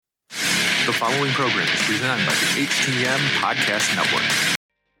The following program is presented by the HTM Podcast Network.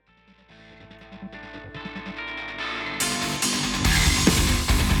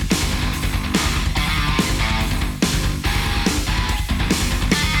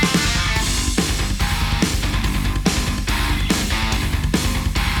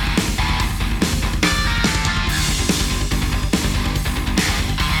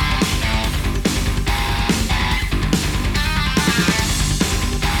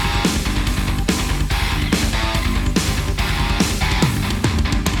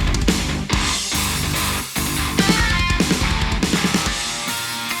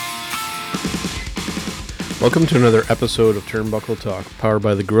 Welcome to another episode of Turnbuckle Talk, powered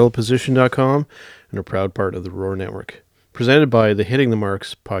by thegorillaposition.com and a proud part of the Roar Network. Presented by the Hitting the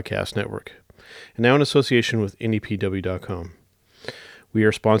Marks Podcast Network, and now in association with IndiePW.com. We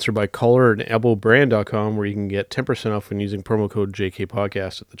are sponsored by Collar and ElbowBrand.com, where you can get 10% off when using promo code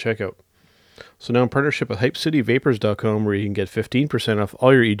JKPodcast at the checkout. So now in partnership with HypeCityVapors.com, where you can get 15% off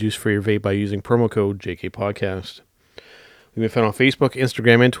all your e-juice for your vape by using promo code JKPodcast. We can be found on Facebook,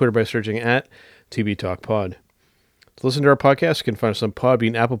 Instagram, and Twitter by searching at TB Talk Pod. To listen to our podcast, you can find us on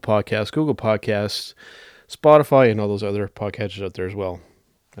Podbean, Apple Podcasts, Google Podcasts, Spotify, and all those other podcatchers out there as well.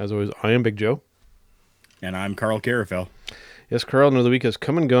 As always, I am Big Joe. And I'm Carl Carafel. Yes, Carl, another week has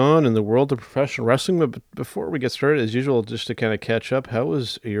come and gone in the world of professional wrestling. But before we get started, as usual, just to kind of catch up, how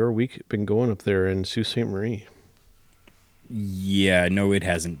has your week been going up there in Sault Ste. Marie? Yeah, no, it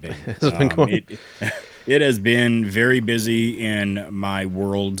hasn't been. It has been very busy in my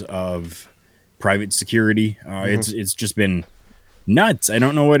world of private security. It's just been nuts. I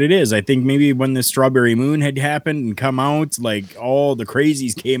don't know what it is. I think maybe when the Strawberry Moon had happened and come out, like all the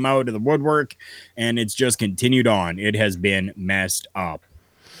crazies came out of the woodwork, and it's just continued on. It has been messed up.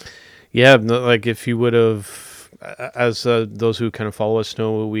 Yeah, like if you would have, as those who kind of follow us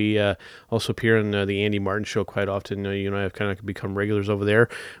know, we also appear on the Andy Martin show quite often. You and I have kind of become regulars over there.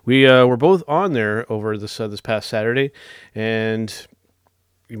 We were both on there over this past Saturday, and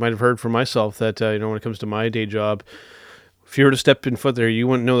you might have heard from myself that, when it comes to my day job, if you were to step in foot there, you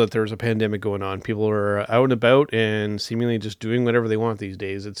wouldn't know that there was a pandemic going on. People are out and about and seemingly just doing whatever they want these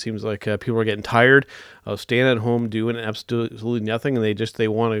days. It seems like people are getting tired of staying at home doing absolutely nothing, and they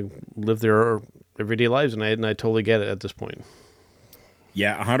want to live their everyday lives, and I totally get it at this point.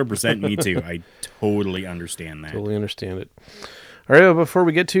 Yeah, 100% me too. I totally understand that. Totally understand it. All right, before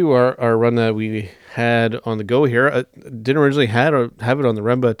we get to our run that we had on the go here, I didn't originally have it on the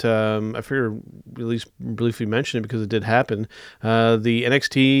run, but I figured at least briefly mention it because it did happen. The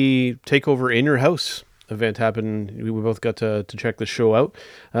NXT TakeOver in Your House event happened. We both got to check the show out.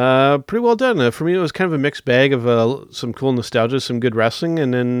 Pretty well done. For me, it was kind of a mixed bag of some cool nostalgia, some good wrestling,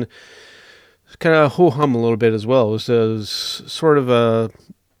 and then kind of ho-hum a little bit as well. It was sort of a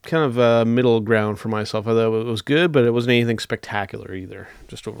kind of a middle ground for myself. I thought it was good, but it wasn't anything spectacular either,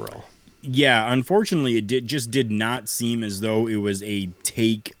 just overall. Yeah, unfortunately, it did not seem as though it was a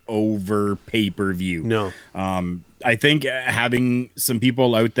takeover pay-per-view. No. I think having some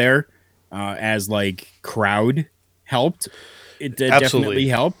people out there as like crowd helped. It definitely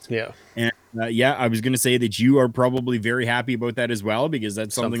helped. Yeah. And I was going to say that you are probably very happy about that as well, because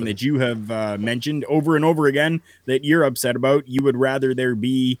that's something that you have mentioned over and over again that you're upset about. You would rather there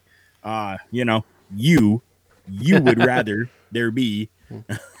be, you would rather there be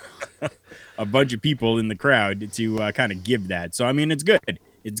a bunch of people in the crowd to kind of give that. So, I mean, it's good.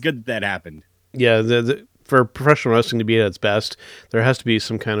 It's good that happened. Yeah, for professional wrestling to be at its best, there has to be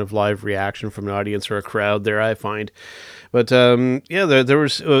some kind of live reaction from an audience or a crowd there, I find. But, there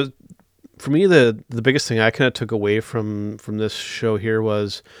was... for me, the biggest thing I kind of took away from this show here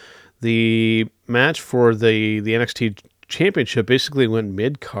was the match for the NXT Championship basically went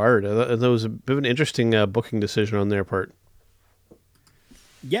mid-card. That was a bit of an interesting booking decision on their part.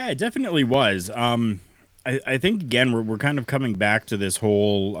 Yeah, it definitely was. I think, again, we're kind of coming back to this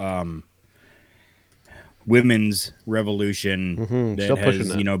whole women's revolution that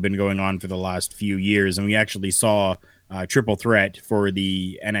has been going on for the last few years. And we actually saw triple threat for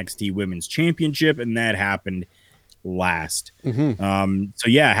the NXT Women's Championship, and that happened last. So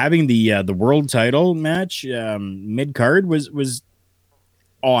yeah, having the world title match mid card was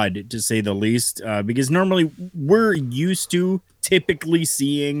odd to say the least, because normally we're used to typically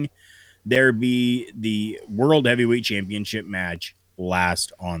seeing there be the World Heavyweight Championship match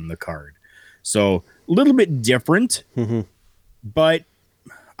last on the card. So a little bit different, but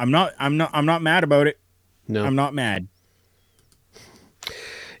I'm not mad about it. No, I'm not mad.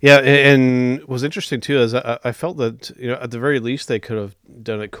 Yeah, and what was interesting too is I felt that at the very least they could have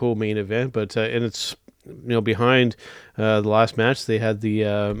done a co-main event, but and it's behind the last match, they had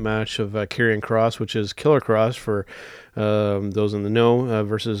the match of Karrion Kross, which is Killer Kross for those in the know,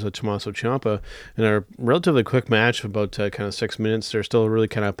 versus Tommaso Ciampa. In a relatively quick match, about kind of 6 minutes, they're still really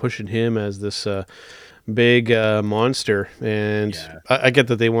kind of pushing him as this big monster, and I get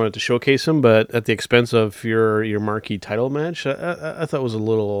that they wanted to showcase him, but at the expense of your marquee title match. I thought was a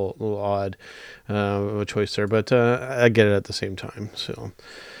little odd of a choice there, but I get it at the same time. So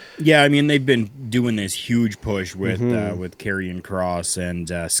yeah, I mean, they've been doing this huge push with Karrion Kross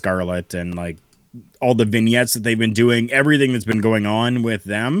and Scarlett, and like all the vignettes that they've been doing, everything that's been going on with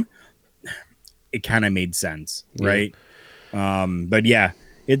them. It kind of made sense, right? But yeah.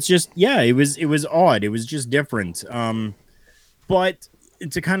 It's just, it was odd. It was just different. But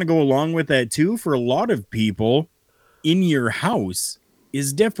to kind of go along with that too, for a lot of people, in your house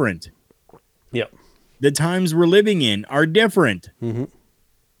is different. Yep. The times we're living in are different. Mm-hmm.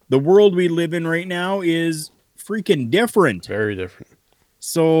 The world we live in right now is freaking different. Very different.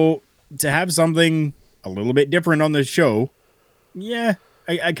 So to have something a little bit different on the show,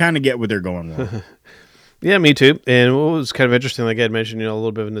 I kind of get what they're going with. Yeah, me too. And what was kind of interesting, like I had mentioned, a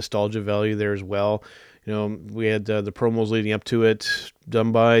little bit of nostalgia value there as well. We had the promos leading up to it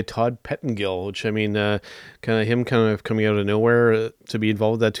done by Todd Pettengill, which, I mean, kind of coming out of nowhere to be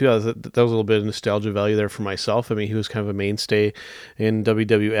involved with that too. That was a little bit of nostalgia value there for myself. I mean, he was kind of a mainstay in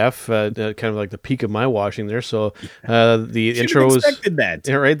WWF, kind of like the peak of my watching there. So the intro was that.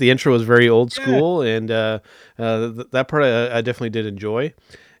 Yeah, right. The intro was very old school, and that part I definitely did enjoy.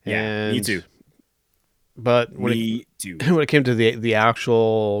 Yeah, me too. But when it came to the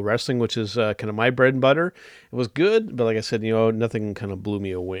actual wrestling, which is kind of my bread and butter, it was good. But like I said, nothing kind of blew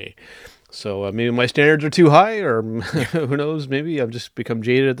me away. So maybe my standards are too high, or who knows? Maybe I've just become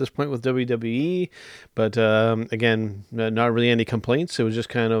jaded at this point with WWE. But again, not really any complaints. It was just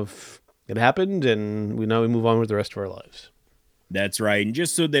kind of, it happened, and we move on with the rest of our lives. That's right. And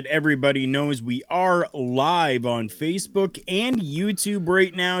just so that everybody knows, we are live on Facebook and YouTube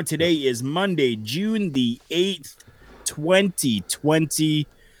right now. Today is Monday, June the 8th, 2020.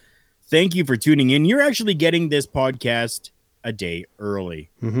 Thank you for tuning in. You're actually getting this podcast a day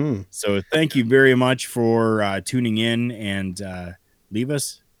early. Mm-hmm. So thank you very much for tuning in, and leave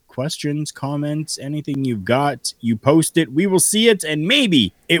us questions, comments, anything you've got. You post it. We will see it, and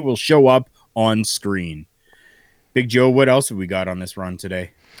maybe it will show up on screen. Big Joe, what else have we got on this run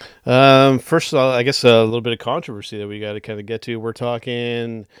today? First of all, I guess a little bit of controversy that we got to kind of get to. We're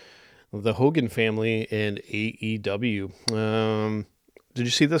talking the Hogan family and AEW. Did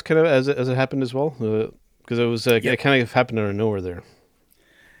you see this kind of as it happened as well? Because it was it kind of happened out of nowhere there.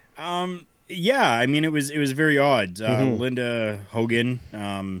 Yeah, I mean it was very odd. Linda Hogan,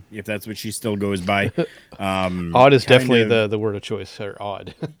 if that's what she still goes by. Odd is definitely the word of choice, or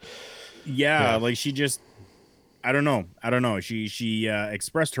odd. Yeah, like she just. I don't know. She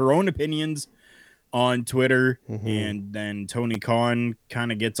expressed her own opinions on Twitter, and then Tony Khan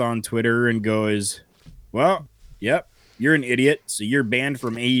kind of gets on Twitter and goes, well, yep, you're an idiot, so you're banned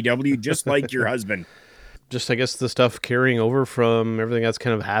from AEW just like your husband. Just, I guess, the stuff carrying over from everything that's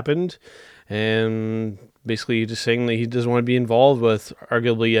kind of happened, and basically just saying that he doesn't want to be involved with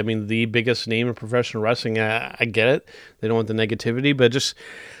arguably, I mean, the biggest name in professional wrestling. I get it. They don't want the negativity, but just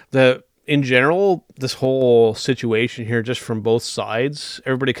in general, this whole situation here, just from both sides,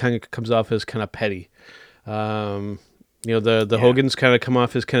 everybody kind of comes off as kind of petty. The Hogans kind of come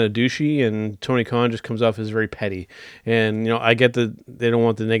off as kind of douchey, and Tony Khan just comes off as very petty. And, I get that they don't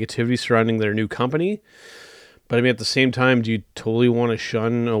want the negativity surrounding their new company, but I mean, at the same time, do you totally want to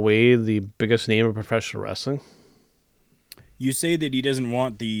shun away the biggest name of professional wrestling? You say that he doesn't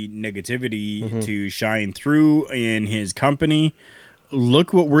want the negativity to shine through in his company.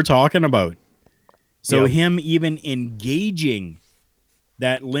 Look what we're talking about. So him even engaging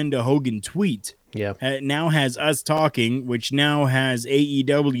that Linda Hogan tweet now has us talking, which now has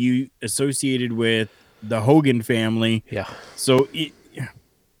AEW associated with the Hogan family. Yeah. So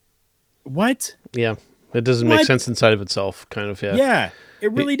what? Yeah. It doesn't make sense inside of itself, kind of. Yeah. Yeah.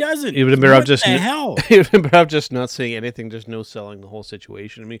 It really doesn't. It would have been better off just hell. It would have been better off just not saying anything, just no selling the whole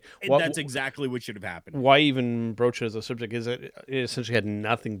situation. I mean, that's exactly what should have happened. Why even broach it as a subject? Is it essentially had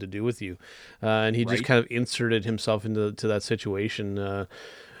nothing to do with you, and he just kind of inserted himself into that situation. To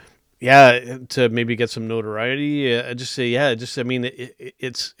maybe get some notoriety. I mean,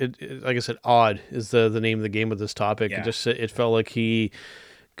 it's like I said, odd is the name of the game with this topic. Yeah. It felt like he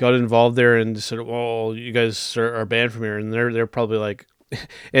got involved there and just said, "Well, you guys are banned from here," and they're probably like.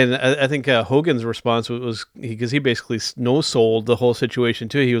 And I think Hogan's response was because he basically no-sold the whole situation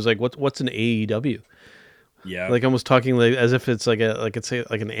too. He was like, "What's an AEW?" Yeah. Like almost talking like as if it's like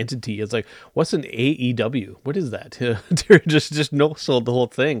an entity. It's like, what's an AEW? What is that? They're just no sold the whole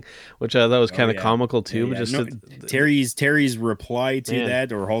thing, which I thought was kind of comical too. But just Terry's reply to Man.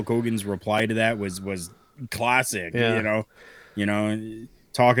 that, or Hulk Hogan's reply to that, was classic. Yeah.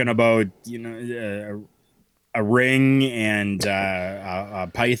 Talking about a ring and a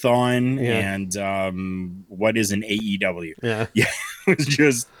python and what is an AEW? Yeah. Yeah, it was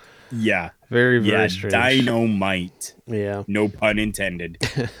just very strange. Dynamite. Yeah, no pun intended.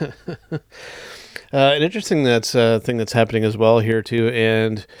 An interesting thing that's happening as well here too,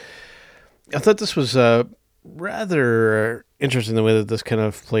 and I thought this was rather interesting the way that this kind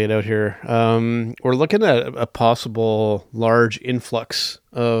of played out here. We're looking at a possible large influx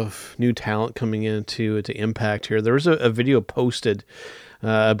of new talent coming into Impact here. There was a video posted,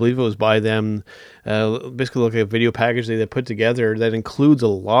 I believe it was by them, basically like a video package they put together that includes a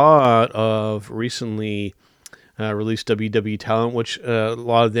lot of recently released WWE talent, which a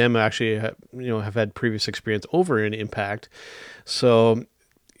lot of them actually have had previous experience over in Impact. So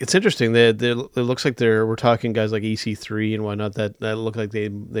it's interesting that it looks like we're talking guys like EC3 and whatnot that look like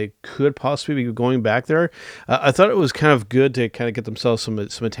they could possibly be going back there. I thought it was kind of good to kind of get themselves some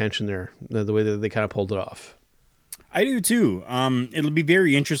attention there, the way that they kind of pulled it off. I do too. It'll be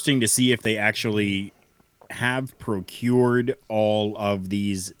very interesting to see if they actually have procured all of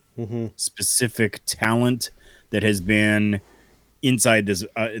these specific talent that has been inside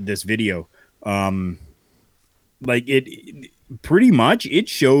this video. Like it pretty much it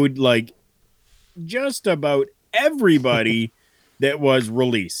showed like just about everybody that was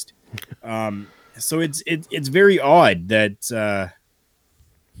released. So it's very odd that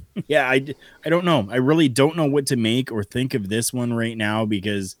I don't know. I really don't know what to make or think of this one right now,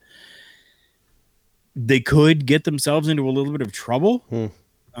 because they could get themselves into a little bit of trouble,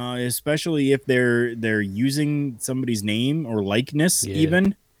 especially if they're using somebody's name or likeness,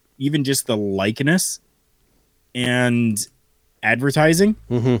 even just the likeness and advertising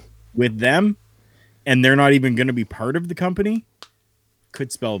with them, and they're not even going to be part of the company.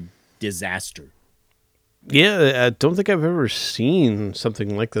 Could spell disaster. Yeah, I don't think I've ever seen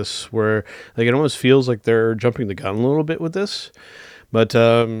something like this where like it almost feels like they're jumping the gun a little bit with this. But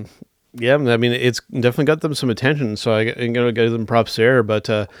yeah, I mean, it's definitely got them some attention, so I'm going to give them props there. But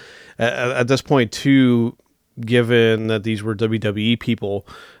at this point, too, given that these were WWE people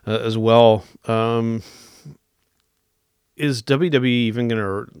as well, is WWE even going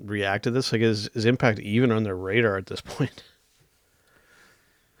to react to this? Like, is Impact even on their radar at this point?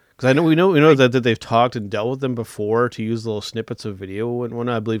 Because we know that they've talked and dealt with them before to use little snippets of video and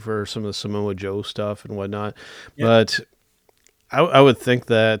whatnot, I believe, for some of the Samoa Joe stuff and whatnot. Yep. But I would think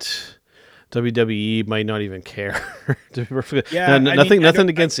that WWE might not even care. Nothing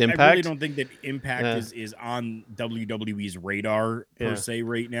against Impact. I really don't think that Impact is on WWE's radar per se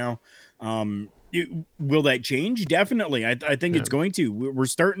right now. Will that change? Definitely. I think it's going to. We're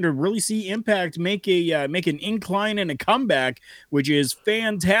starting to really see Impact make an incline and a comeback, which is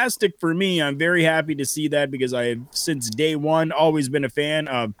fantastic for me. I'm very happy to see that, because I have since day one always been a fan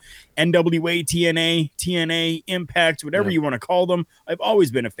of NWA, TNA, Impact, whatever you want to call them. I've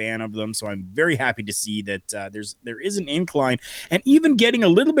always been a fan of them, so I'm very happy to see that there is an incline, and even getting a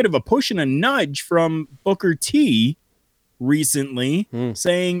little bit of a push and a nudge from Booker T recently,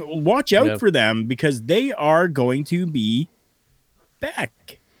 saying watch out for them, because they are going to be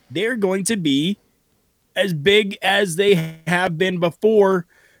back. They're going to be as big as they have been before.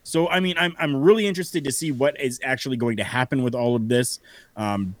 So I mean, I'm really interested to see what is actually going to happen with all of this.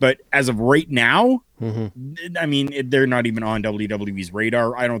 But as of right now, I mean, they're not even on WWE's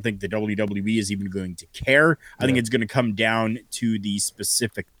radar. I don't think the WWE is even going to care. I think it's going to come down to the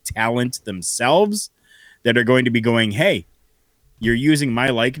specific talent themselves that are going to be going, hey, you're using my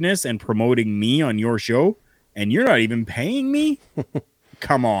likeness and promoting me on your show, and you're not even paying me?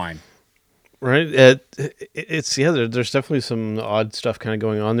 Come on. Right. It's there's definitely some odd stuff kind of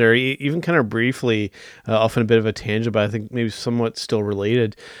going on there. Even kind of briefly, often a bit of a tangent, but I think maybe somewhat still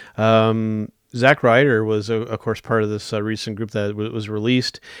related. Zack Ryder was, of course, part of this recent group that was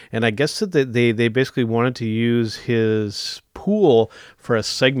released, and I guess that they basically wanted to use his pool for a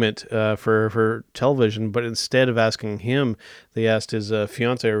segment for television, but instead of asking him, they asked his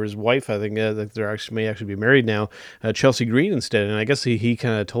fiance or his wife. I think that they may actually be married now, Chelsea Green instead. And I guess he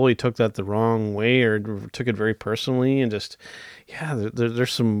kind of totally took that the wrong way, or took it very personally, and just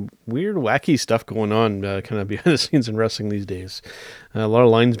there's some weird, wacky stuff going on kind of behind the scenes in wrestling these days. A lot of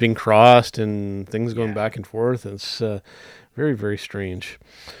lines being crossed and things going back and forth. It's very, very strange.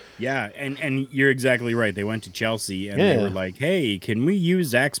 Yeah, and you're exactly right. They went to Chelsea and they were like, hey, can we use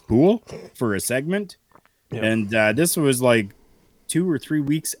Zach's pool for a segment? And this was like 2 or 3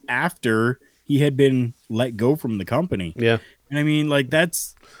 weeks after he had been let go from the company. Yeah. And I mean, like,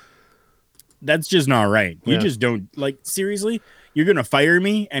 that's just not right. You just don't, like, seriously, you're going to fire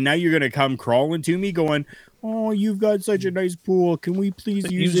me and now you're going to come crawling to me going, oh, you've got such a nice pool. Can we please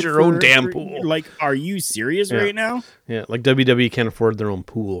use it your own damn pool? Like, are you serious right now? Yeah, like WWE can't afford their own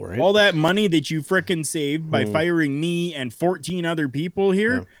pool, right? All that money that you frickin' saved by firing me and 14 other people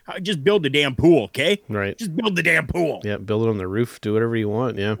here, just build a damn pool, okay? Right. Just build the damn pool. Yeah, build it on the roof, do whatever you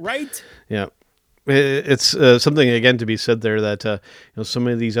want, yeah. Right? Yeah. It's something, again, to be said there that some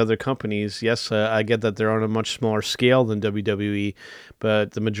of these other companies, yes, I get that they're on a much smaller scale than WWE,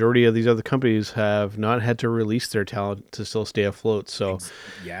 but the majority of these other companies have not had to release their talent to still stay afloat. So,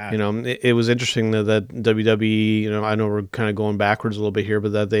 it was interesting that WWE, I know we're kind of going backwards a little bit here,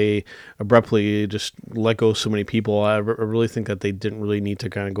 but that they abruptly just let go so many people. I really think that they didn't really need to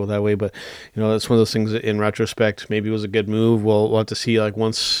kind of go that way, but that's one of those things that in retrospect maybe it was a good move. We'll have to see, like,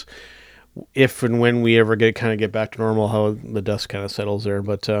 once, if and when we ever get back to normal, how the dust kind of settles there.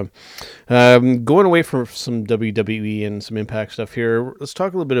 But going away from some WWE and some Impact stuff here, let's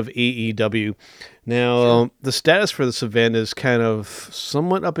talk a little bit of AEW. Now, the status for this event is kind of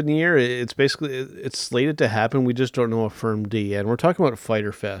somewhat up in the air. It's slated to happen. We just don't know a firm date yet. And we're talking about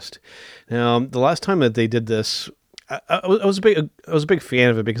Fyter Fest. Now, the last time that they did this, I was a big fan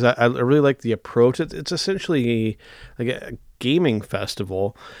of it because I really like the approach. It's essentially like a gaming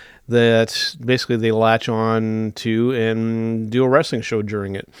festival that basically they latch on to and do a wrestling show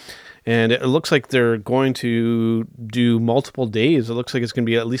during it. And it looks like they're going to do multiple days. It looks like it's going to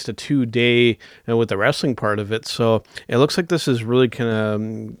be at least a 2-day with the wrestling part of it. So it looks like this is really kind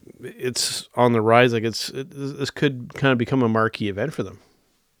of, it's on the rise. Like this could kind of become a marquee event for them.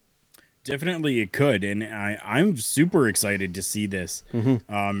 Definitely it could, and I'm super excited to see this.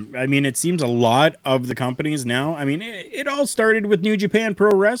 I mean, it seems a lot of the companies now, I mean, it all started with New Japan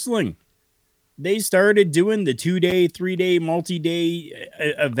Pro Wrestling. They started doing the 2-day, 3-day, multi-day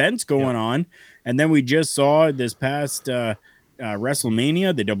events going on, and then we just saw this past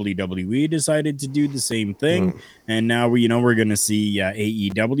WrestleMania, the WWE decided to do the same thing, and now we're going to see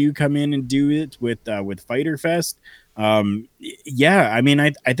AEW come in and do it with Fyter Fest. I mean,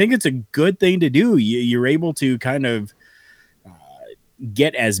 I think it's a good thing to do. You're able to kind of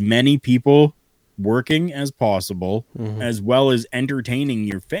get as many people working as possible, as well as entertaining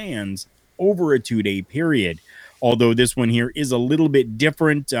your fans over a 2-day period. Although this one here is a little bit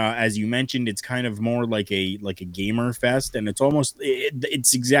different, as you mentioned, it's kind of more like a gamer fest, and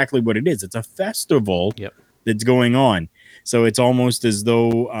it's exactly what it is. It's a festival that's going on. So it's almost as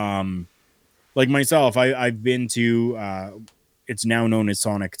though, like myself, I've been to, it's now known as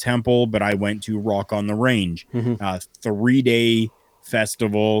Sonic Temple, but I went to Rock on the Range, 3-day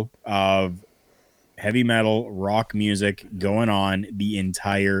festival of heavy metal rock music going on the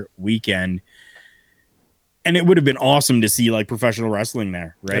entire weekend. And it would have been awesome to see like professional wrestling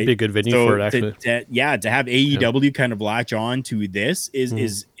there, right? That'd be a good venue for it, actually. To have AEW kind of latch on to this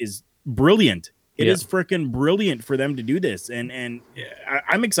is brilliant. It is freaking brilliant for them to do this, and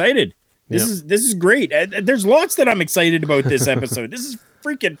I'm excited. This is great. There's lots that I'm excited about this episode. This is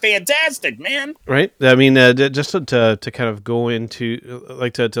freaking fantastic, man. Right? I mean, just to kind of go into,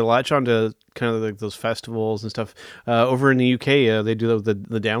 like, to latch on to kind of like those festivals and stuff. Over in the UK, they do the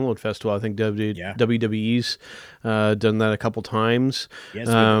Download Festival. I think WWE's done that a couple times. Yes,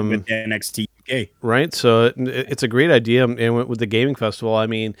 with NXT UK. Right? So it's a great idea. And with the gaming festival, I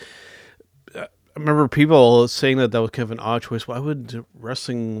mean, I remember people saying that was kind of an odd choice. Why would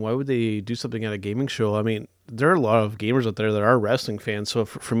they do something at a gaming show? I mean, there are a lot of gamers out there that are wrestling fans. So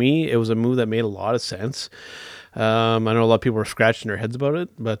for me, it was a move that made a lot of sense. I know a lot of people were scratching their heads about it,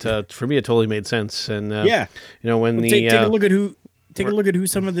 but for me, it totally made sense. And when take a look at who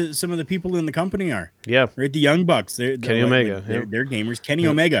some of the people in the company are. Yeah, right. The Young Bucks. Kenny Omega. They're gamers. Kenny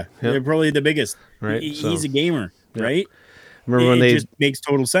Omega. They're probably the biggest. Right. He's a gamer. Right. Remember when they just makes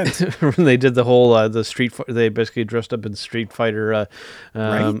total sense. When they did the whole they basically dressed up in Street Fighter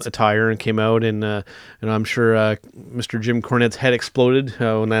attire and came out, and I'm sure Mr. Jim Cornette's head exploded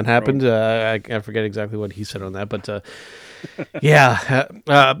when that happened. I forget exactly what he said on that, but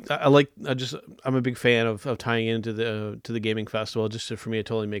I'm a big fan of tying into the gaming festival. Just for me, it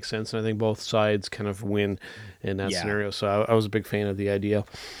totally makes sense, and I think both sides kind of win in that scenario. So I was a big fan of the idea.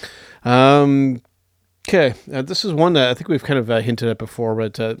 Okay, this is one that I think we've kind of hinted at before,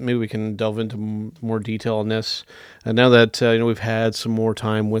 but maybe we can delve into more detail on this. Now that we've had some more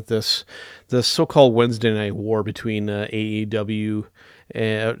time with the so-called Wednesday Night War between AEW,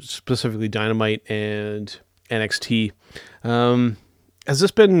 specifically Dynamite and NXT. Has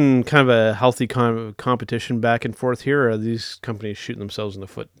this been kind of a healthy competition back and forth here, or are these companies shooting themselves in the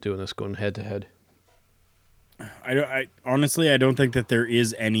foot doing this, going head to head? I honestly, I don't think that there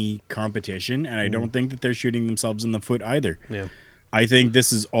is any competition, and I don't think that they're shooting themselves in the foot either. Yeah. I think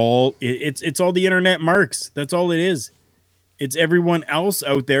this is all it's all the internet marks. That's all it is. It's everyone else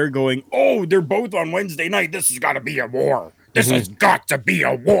out there going, "Oh, they're both on Wednesday night. This has got to be a war. This has got to be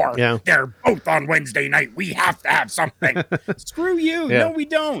a war. Yeah. They're both on Wednesday night. We have to have something." Screw you. Yeah. No, we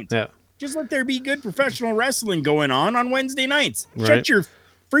don't. Yeah. Just let there be good professional wrestling going on Wednesday nights. Right. Shut your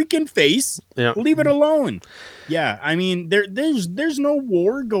freaking face. Yeah. Leave it alone. Yeah, I mean, there's no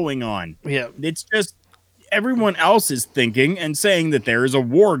war going on. Yeah. It's just everyone else is thinking and saying that there is a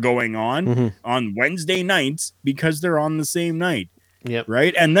war going on Wednesday nights because they're on the same night. Yep.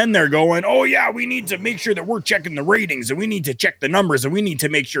 Right. And then they're going, oh, yeah, we need to make sure that we're checking the ratings and we need to check the numbers and we need to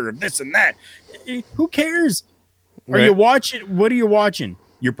make sure of this and that. Who cares? Are you watching? What are you watching?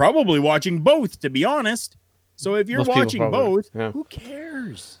 You're probably watching both, to be honest. So if you're Most watching both, who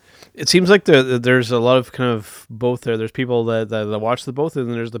cares? It seems like there's a lot of kind of both there. There's people that watch the both, and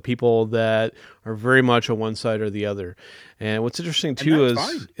then there's the people that are very much on one side or the other. And what's interesting too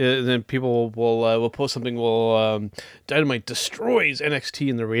is then people will post something. Dynamite destroys NXT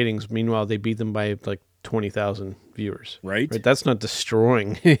in the ratings. Meanwhile, they beat them by like 20,000 viewers. Right. That's not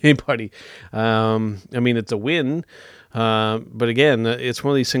destroying anybody. I mean, it's a win, but again, it's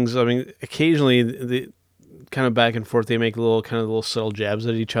one of these things. I mean, occasionally the kind of back and forth, they make little subtle jabs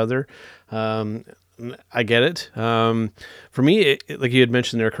at each other. I get it. For me, like you had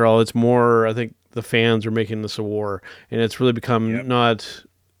mentioned there, Carl, it's more, I think the fans are making this a war, and it's really become not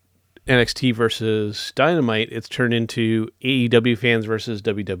NXT versus Dynamite. It's turned into AEW fans versus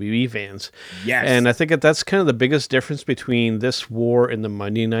WWE fans. Yes. And I think that's kind of the biggest difference between this war and the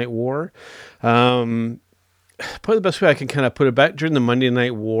Monday Night War. Probably the best way I can kind of put it, back during the Monday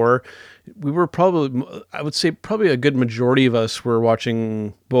Night War, we were I would say probably a good majority of us were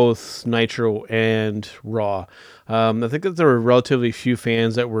watching both Nitro and Raw. I think that there were relatively few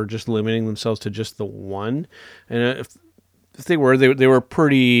fans that were just limiting themselves to just the one. And if they were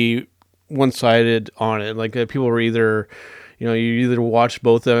pretty one-sided on it. Like people were either, you either watched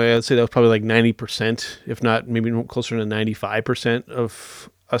both. I'd say that was probably like 90%, if not maybe closer to 95% of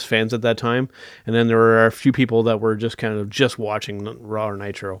us fans at that time. And then there were a few people that were just kind of just watching Raw or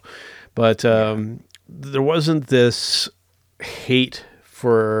Nitro. But there wasn't this hate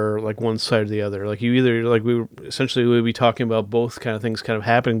for like one side or the other. Like you either, like we would be talking about both kind of things kind of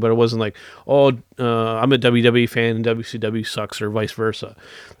happening, but it wasn't like, I'm a WWE fan and WCW sucks or vice versa.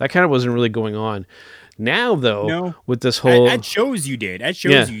 That kind of wasn't really going on. Now, though, with this whole... That shows you did. That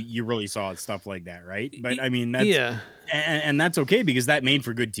shows you really saw stuff like that, right? But, I mean, that's... And that's okay because that made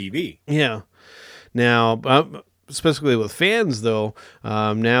for good TV. Yeah. Now, specifically with fans, though,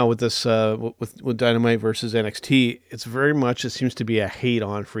 now with this, with Dynamite versus NXT, it's very much, it seems to be a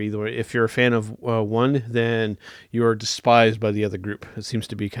hate-on for either. If you're a fan of one, then you're despised by the other group. It seems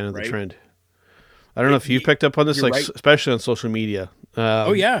to be kind of the trend. I don't know if you picked up on this, like especially on social media.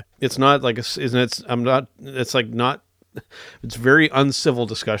 It's not like it's very uncivil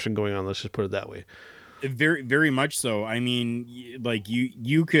discussion going on. Let's just put it that way. Very, very much so. I mean, like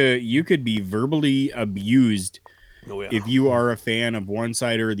you could be verbally abused if you are a fan of one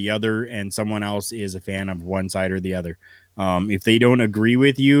side or the other, and someone else is a fan of one side or the other. If they don't agree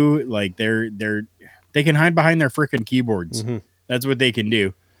with you, like they can hide behind their freaking keyboards. Mm-hmm. That's what they can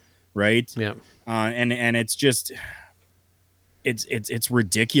do, right? Yeah. And it's just it's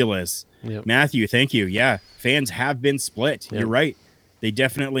ridiculous. Yep. Matthew, thank you. Yeah, fans have been split. Yep. You're right. They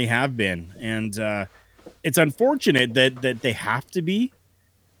definitely have been, and it's unfortunate that they have to be,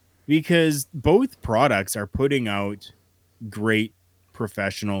 because both products are putting out great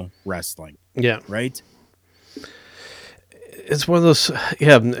professional wrestling. Yeah. Right. It's one of those,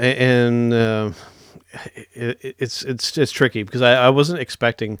 and it's tricky because I wasn't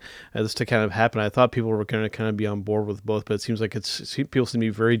expecting this to kind of happen. I thought people were going to kind of be on board with both, but it seems like people seem to be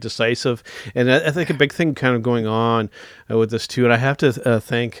very decisive, and I think a big thing kind of going on with this too. And I have to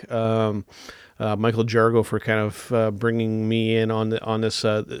thank Michael Jargo for kind of bringing me in on this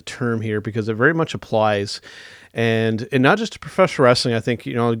term here, because it very much applies, and not just to professional wrestling. I think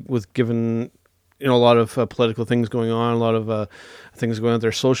with given a lot of political things going on, a lot of things going on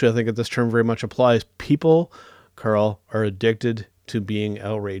there socially, I think that this term very much applies. People, Carl, are addicted to being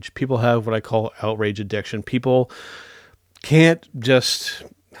outraged. People have what I call outrage addiction. People can't just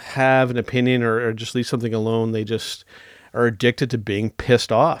have an opinion or just leave something alone. They just are addicted to being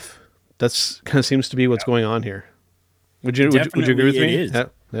pissed off. That's kind of seems to be what's going on here. Would you agree with me? It is.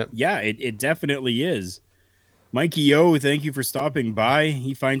 Yeah, it definitely is. Mikey O, thank you for stopping by.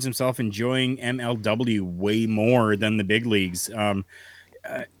 He finds himself enjoying MLW way more than the big leagues.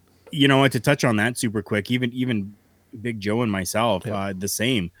 You know what? To touch on that super quick, even Big Joe and myself, the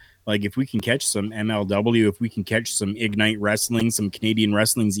same. Like if we can catch some MLW, if we can catch some Ignite Wrestling, some Canadian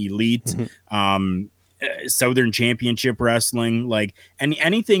Wrestling's Elite, Southern Championship Wrestling, like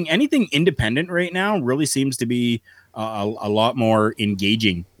anything independent right now really seems to be a lot more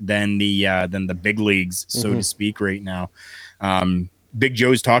engaging than the big leagues, so to speak, right now. Big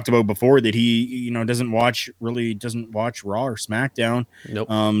Joe's talked about before that he doesn't watch Raw or SmackDown.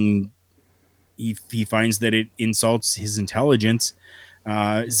 Nope. He finds that it insults his intelligence.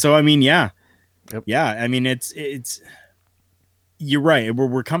 So I mean, yeah. I mean, it's you're right.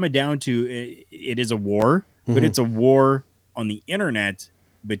 We're coming down to it is a war, but it's a war on the internet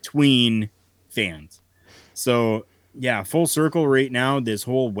between fans. So yeah, full circle right now. This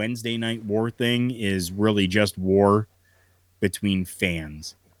whole Wednesday night war thing is really just war between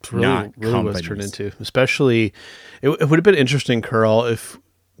fans. It's really what it's turned into. Especially, it would have been interesting, Carl, if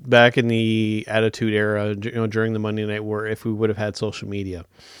back in the Attitude Era, during the Monday Night War, if we would have had social media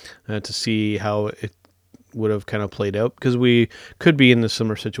to see how it would have kind of played out, because we could be in the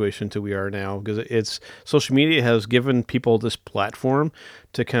similar situation to we are now, because it's social media has given people this platform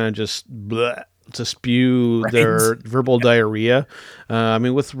to kind of just to spew their verbal diarrhea. I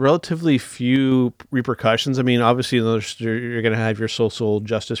mean, with relatively few repercussions. I mean, obviously, you're going to have your social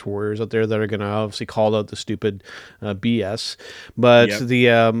justice warriors out there that are going to obviously call out the stupid BS. But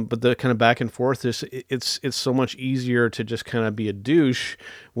the kind of back and forth is it's so much easier to just kind of be a douche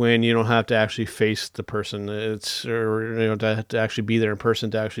when you don't have to actually face the person. To actually be there in person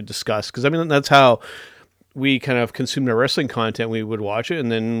to actually discuss. Because I mean, that's how we kind of consumed our wrestling content. We would watch it, and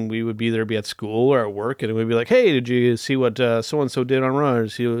then we would be at school or at work, and we'd be like, "Hey, did you see what so and so did on Raw? Or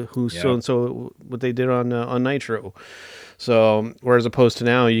see who so and so what they did on Nitro?" So, whereas opposed to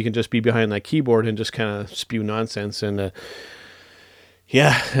now, you can just be behind that keyboard and just kind of spew nonsense. And and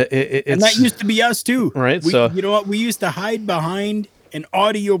that used to be us too, right? So you know what? We used to hide behind an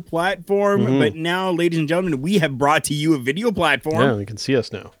audio platform, but now, ladies and gentlemen, we have brought to you a video platform. Yeah, you can see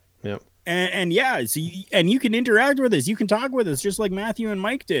us now. Yeah. And so you can interact with us. You can talk with us just like Matthew and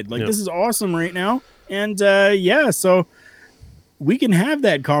Mike did. Like, this is awesome right now. And so we can have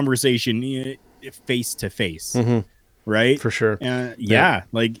that conversation face to face, right? For sure.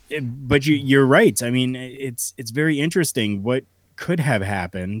 But you're right. I mean, it's very interesting what could have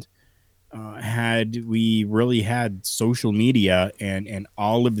happened had we really had social media and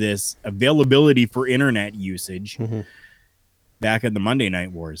all of this availability for internet usage back at the Monday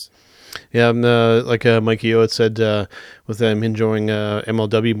Night Wars. Yeah, like Mikey O had said, with them enjoying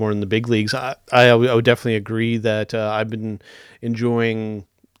MLW more than the big leagues, I would definitely agree that I've been enjoying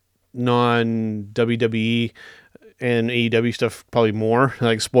non-WWE and AEW stuff probably more.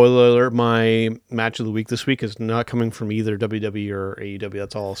 Like, spoiler alert, my match of the week this week is not coming from either WWE or AEW.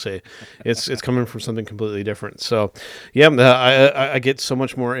 That's all I'll say. It's coming from something completely different. So, yeah, I get so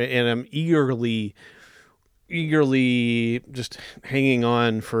much more, and I'm eagerly just hanging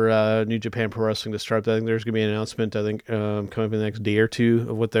on for New Japan Pro Wrestling to start. I think there's going to be an announcement, coming up in the next day or two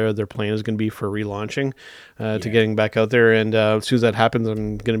of what their plan is going to be for relaunching to getting back out there. And as soon as that happens,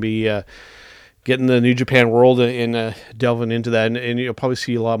 I'm going to be getting the New Japan world and delving into that. And you'll probably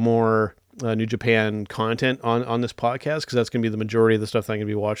see a lot more New Japan content on this podcast, because that's going to be the majority of the stuff that I'm going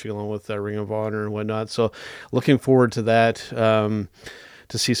to be watching, along with Ring of Honor and whatnot. So looking forward to that.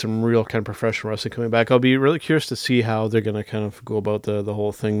 To see some real kind of professional wrestling coming back. I'll be really curious to see how they're going to kind of go about the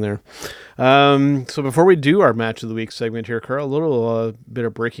whole thing there. So before we do our match of the week segment here, Carl, a little bit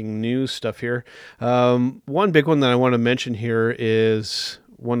of breaking news stuff here. One big one that I want to mention here is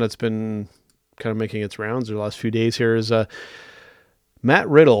one that's been kind of making its rounds the last few days here is Matt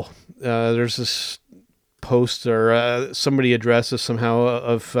Riddle. There's this post or somebody addresses somehow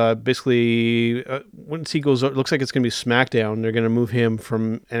of basically once he goes, it looks like it's going to be SmackDown. They're going to move him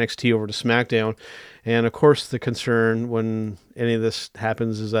from NXT over to SmackDown. And of course, the concern when any of this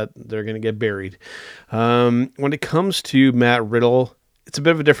happens is that they're going to get buried. When it comes to Matt Riddle, it's a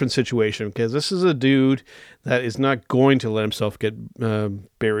bit of a different situation, because this is a dude that is not going to let himself get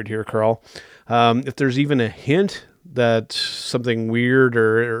buried here, Carl. If there's even a hint that something weird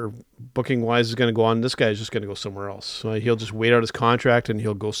or booking wise is going to go on, this guy is just going to go somewhere else. So he'll just wait out his contract and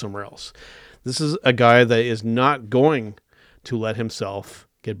he'll go somewhere else. This is a guy that is not going to let himself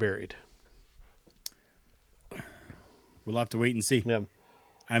get buried. We'll have to wait and see. Yeah.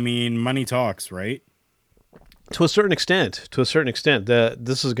 I mean, money talks, right? To a certain extent. This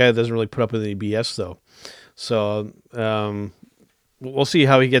is a guy that doesn't really put up with any BS, though. So, we'll see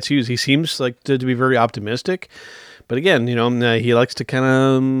how he gets used. He seems like to be very optimistic. But again, he likes to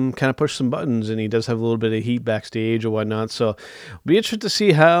kind of push some buttons, and he does have a little bit of heat backstage or whatnot. So, it'll be interested to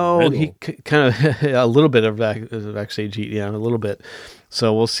see how he kind of a little bit of backstage heat, a little bit.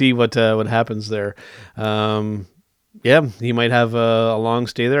 So we'll see what happens there. He might have a long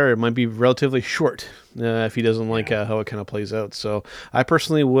stay there. It might be relatively short if he doesn't like how it kind of plays out. So I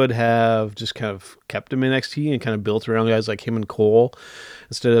personally would have just kind of kept him in NXT and kind of built around guys like him and Cole,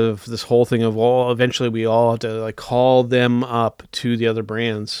 instead of this whole thing of, eventually we all have to like call them up to the other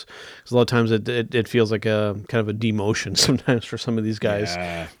brands. Because a lot of times it feels like a kind of a demotion sometimes for some of these guys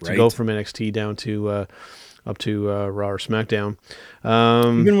to go from NXT down to up to Raw or SmackDown.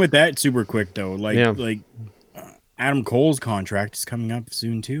 Even with that, super quick though, like Adam Cole's contract is coming up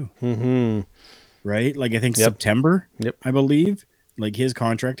soon too. Mm-hmm. Right? Like I think September, I believe. Like his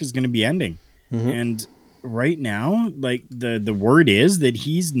contract is going to be ending. Mm-hmm. And right now, like the word is that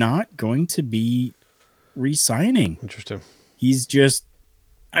he's not going to be re-signing. Interesting. He's just,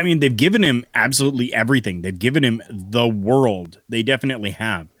 I mean, they've given him absolutely everything. They've given him the world. They definitely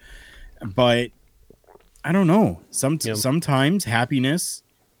have. But I don't know. Sometimes happiness,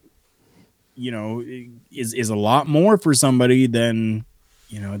 is a lot more for somebody than,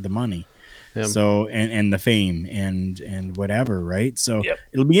 the money. Yep. So, and the fame and whatever. Right. So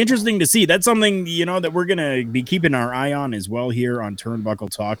it'll be interesting to see. That's something, that we're going to be keeping our eye on as well here on Turnbuckle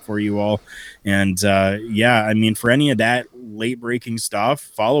Talk for you all. And I mean, for any of that late breaking stuff,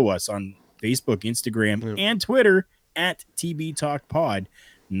 follow us on Facebook, Instagram, and Twitter at TB Talk Pod.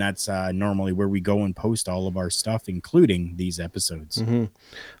 And that's normally where we go and post all of our stuff, including these episodes.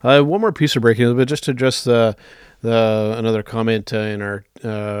 Mm-hmm. One more piece of breaking, but just to address another comment in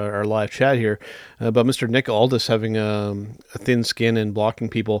our live chat here about Mr. Nick Aldis having a thin skin and blocking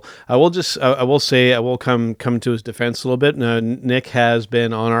people. I will come to his defense a little bit. Nick has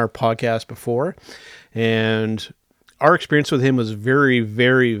been on our podcast before, and our experience with him was very,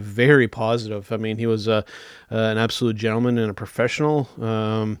 very, very positive. I mean, he was an absolute gentleman and a professional.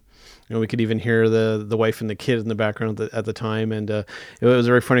 We could even hear the wife and the kid in the background at the time, and it was a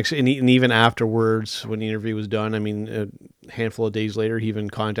very funny. And even afterwards, when the interview was done, I mean, a handful of days later, he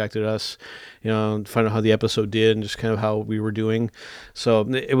even contacted us, to find out how the episode did and just kind of how we were doing. So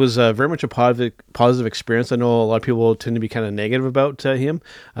it was very much a positive experience. I know a lot of people tend to be kind of negative about him.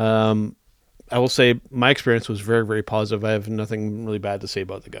 I will say my experience was very, very positive. I have nothing really bad to say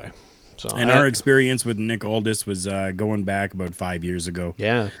about the guy. So, and our experience with Nick Aldis was going back about 5 years ago.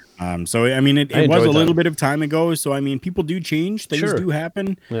 Yeah. So, I mean, it was a little bit of time ago. So, I mean, people do change. Things do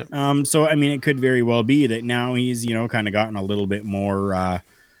happen. Yeah. So, I mean, it could very well be that now he's, kind of gotten a little bit more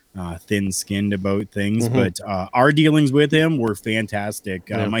thin-skinned about things. Mm-hmm. But our dealings with him were fantastic.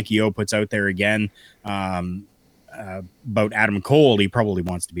 Mikey O puts out there again about Adam Cole. He probably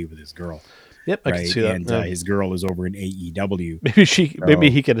wants to be with his girl. Yep, I can see that. And his girl is over in AEW. Maybe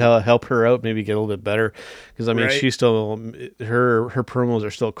he could help her out, maybe get a little bit better, because I mean, she's still her promos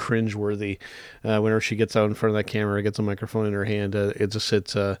are still cringeworthy. Whenever she gets out in front of that camera, gets a microphone in her hand, it's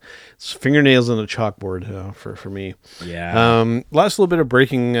fingernails on a chalkboard for me. Yeah. Last little bit of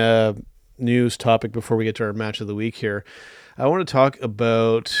breaking news topic before we get to our match of the week here. I want to talk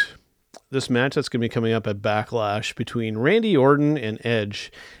about this match that's going to be coming up at Backlash between Randy Orton and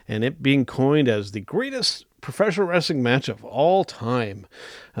Edge, and it being coined as the greatest professional wrestling match of all time.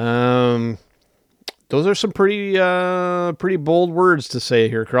 Those are some pretty bold words to say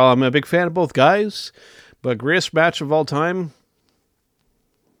here, Carl. I'm a big fan of both guys, but greatest match of all time?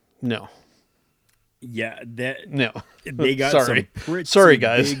 No. Yeah, no. They got some pretty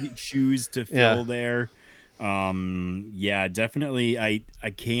guys. Big shoes to fill there. Definitely. I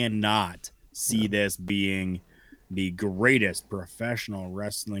cannot see this being the greatest professional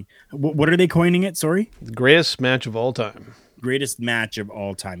wrestling. What are they coining it? Sorry, the greatest match of all time. Greatest match of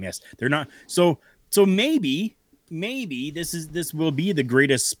all time. Yes, they're not. So maybe this will be the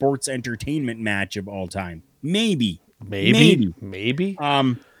greatest sports entertainment match of all time. Maybe.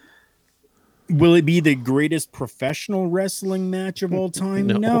 Will it be the greatest professional wrestling match of all time?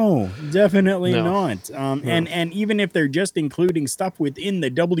 No, definitely not. And even if they're just including stuff within the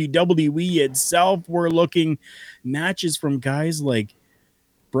WWE itself, we're looking matches from guys like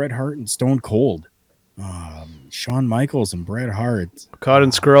Bret Hart and Stone Cold, Shawn Michaels and Bret Hart, Cod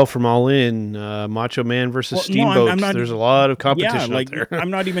and Skrull from All In, Macho Man versus Steamboat. There's a lot of competition out there.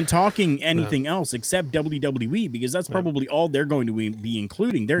 I'm not even talking anything else except WWE, because that's probably all they're going to be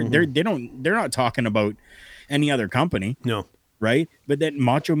including. They're not talking about any other company. No, right? But that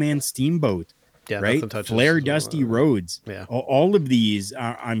Macho Man Steamboat, right? Flair, Dusty Rhodes. Yeah, all of these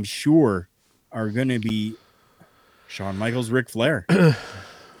I'm sure are going to be Shawn Michaels, Ric Flair.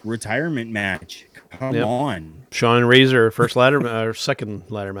 Retirement match. Come on. Shawn and Razor, first ladder or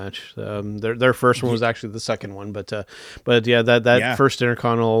second ladder match. Their first one was actually the second one, but yeah, that first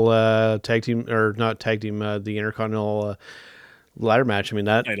Intercontinental tag team, or not tag team, the Intercontinental ladder match. I mean,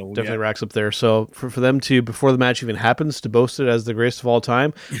 that definitely racks up there. So for them to, before the match even happens, to boast it as the greatest of all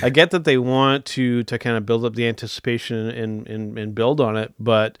time, I get that they want to kind of build up the anticipation and build on it,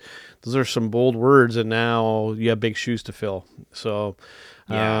 but those are some bold words, and now you have big shoes to fill. So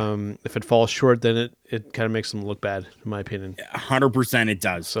if it falls short, then it kind of makes them look bad, in my opinion. 100% it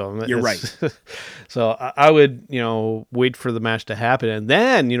does. So you're right. So I would, wait for the match to happen. And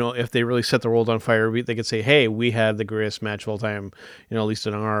then, if they really set the world on fire, they could say, hey, we had the greatest match of all time, at least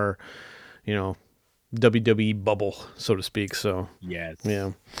in our, WWE bubble, so to speak. So, yes.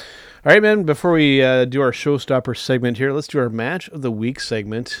 Yeah. All right, man, before we do our showstopper segment here, let's do our match of the week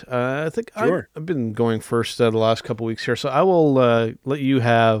segment. I think I've been going first the last couple weeks here, so I will let you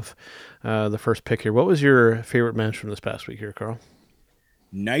have the first pick here. What was your favorite match from this past week here, Carl?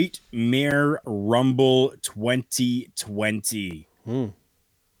 Nightmare Rumble 2020. Do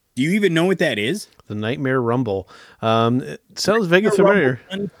you even know what that is? The Nightmare Rumble. It sounds vaguely familiar.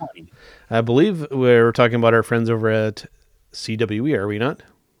 I believe we're talking about our friends over at CWE, are we not?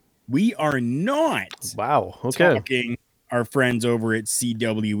 We are not. Wow. Okay. Talking our friends over at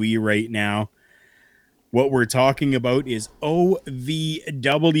CWE right now. What we're talking about is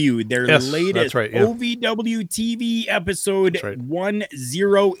OVW, their latest OVW TV episode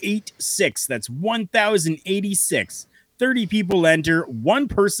 1086. That's 1086. 30 people enter, one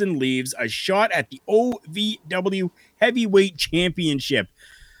person leaves, a shot at the OVW Heavyweight Championship.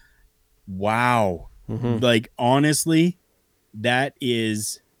 Wow. Like, honestly,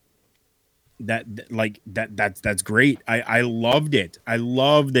 that's great. I loved it. I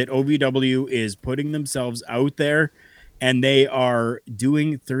love that OVW is putting themselves out there, and they are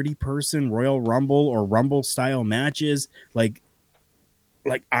doing 30-person Royal Rumble or Rumble style matches.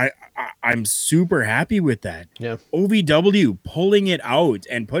 I'm super happy with that. Yeah. OVW pulling it out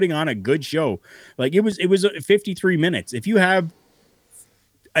and putting on a good show. Like, it was 53 minutes. If you have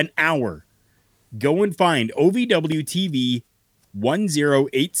an hour, go and find OVW TV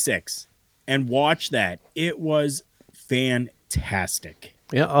 1086 and watch that. It was fantastic.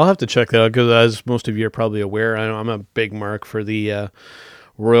 Yeah, I'll have to check that out, because as most of you are probably aware, I'm a big mark for the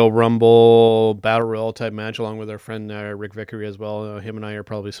Royal Rumble Battle Royal type match, along with our friend Rick Vickery as well. Him and I are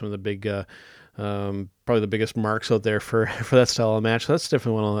probably some of the big, probably the biggest marks out there for that style of match. So that's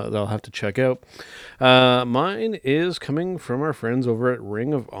definitely one I'll have to check out. Mine is coming from our friends over at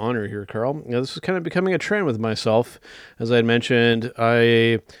Ring of Honor here, Carl. This is kind of becoming a trend with myself. As I had mentioned,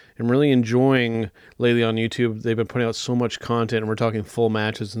 I am really enjoying lately on YouTube. They've been putting out so much content, and we're talking full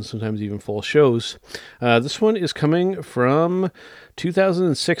matches and sometimes even full shows. This one is coming from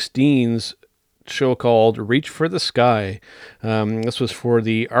 2016's show called Reach for the Sky. This was for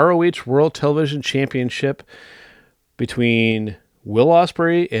the ROH World Television Championship between Will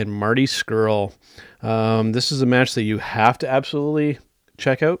Ospreay and Marty Scurll. This is a match that you have to absolutely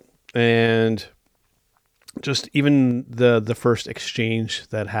check out, and just even the first exchange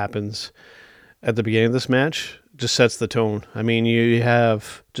that happens at the beginning of this match just sets the tone. I mean, you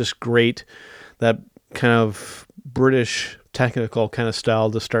have just great, that kind of British technical kind of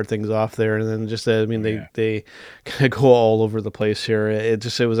style to start things off there, and then just they kind of go all over the place here. It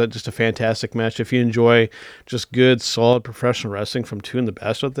was just a fantastic match. If you enjoy just good, solid professional wrestling from two of the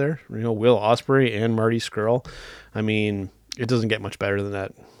best out there, Will Ospreay and Marty Scurll, I mean, it doesn't get much better than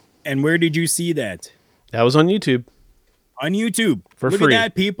that. And where did you see that? That was on YouTube. On YouTube. For free. Look at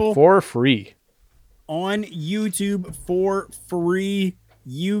that, people. For free. On YouTube for free.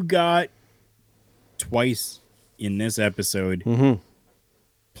 You got twice in this episode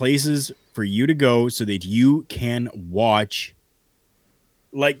places for you to go so that you can watch.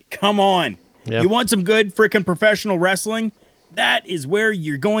 Like, come on. Yep. You want some good freaking professional wrestling? That is where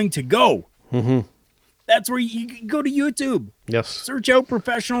you're going to go. That's where you can go to YouTube. Yes. Search out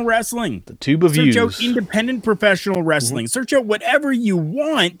professional wrestling. The tube of views. Search out independent professional wrestling. Search out whatever you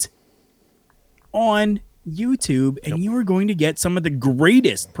want on YouTube, and you are going to get some of the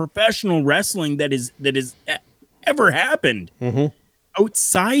greatest professional wrestling that is ever happened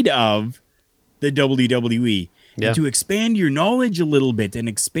outside of the WWE. Yeah. And to expand your knowledge a little bit and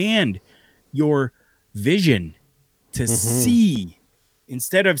expand your vision to see,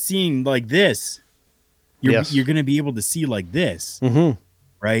 instead of seeing like this, you're going to be able to see like this,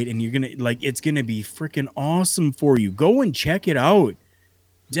 right? And you're going to it's going to be freaking awesome for you. Go and check it out.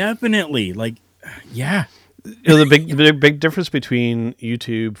 Definitely. the big difference between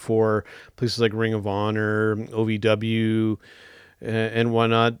YouTube for places like Ring of Honor, OVW, and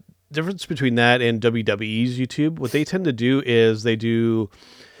whatnot. Difference between that and WWE's YouTube. What they tend to do is they'll do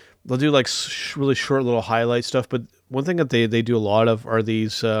like really short little highlight stuff. But one thing that they do a lot of are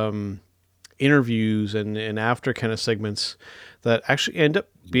these interviews and after kind of segments that actually end up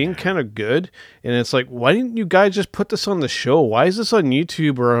being kind of good. And it's like, why didn't you guys just put this on the show? Why is this on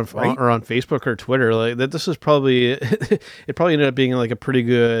YouTube or on Facebook or Twitter? Like that, this is probably it probably ended up being like a pretty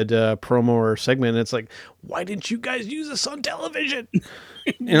good promo or segment. And it's like, why didn't you guys use this on television?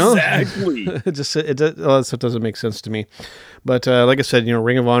 Exactly. All that stuff doesn't make sense to me. But like I said,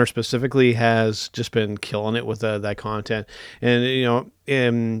 Ring of Honor specifically has just been killing it with that content,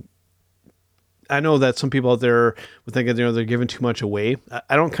 and I know that some people out there would think that they're giving too much away.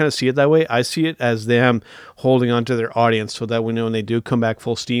 I don't kind of see it that way. I see it as them holding on to their audience so that when they do come back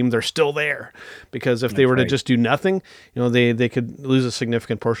full steam, they're still there. Because if they were to just do nothing, they could lose a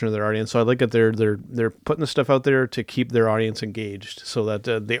significant portion of their audience. So I like that they're putting the stuff out there to keep their audience engaged, so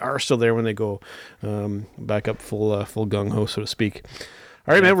that they are still there when they go back up full gung ho, so to speak.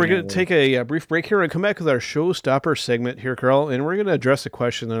 All right, man, we're going to take a brief break here and come back with our showstopper segment here, Carl, and we're going to address a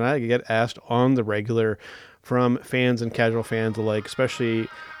question that I get asked on the regular from fans and casual fans alike, especially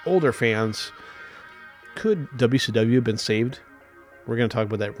older fans. Could WCW have been saved? We're going to talk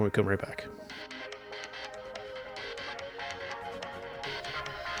about that when we come right back.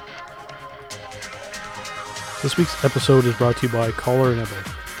 This week's episode is brought to you by Collar & Ebel.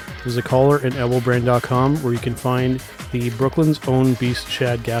 Visit collarandelbrand.com where you can find the Brooklyn's own Beast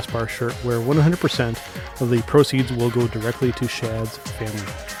Shad Gaspar shirt, where 100% of the proceeds will go directly to Shad's family.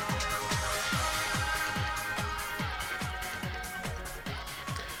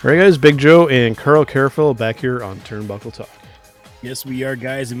 All right, guys, Big Joe and Carl Careful back here on Turnbuckle Talk. Yes, we are,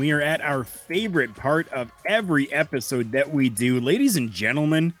 guys, and we are at our favorite part of every episode that we do. Ladies and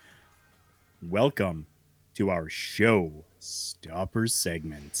gentlemen, welcome to our Showstoppers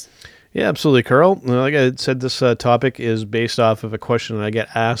segment. Yeah, absolutely, Carl. Like I said, this topic is based off of a question that I get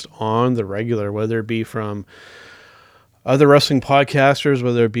asked on the regular, whether it be from other wrestling podcasters,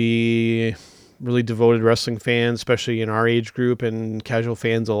 whether it be really devoted wrestling fans, especially in our age group, and casual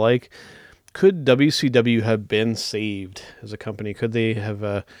fans alike. Could WCW have been saved as a company? Could they have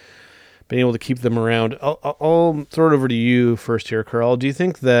been able to keep them around? I'll throw it over to you first here, Carl. Do you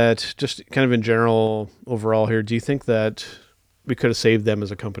think that, just kind of in general, overall here, do you think that we could have saved them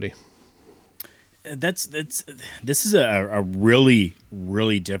as a company? This is a really,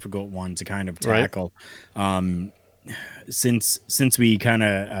 really difficult one to kind of tackle. Right. Since we kind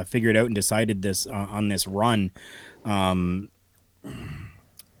of figured out and decided this on this run, I've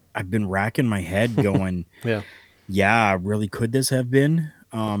been racking my head going, yeah, really, could this have been?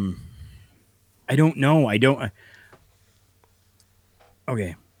 I don't know.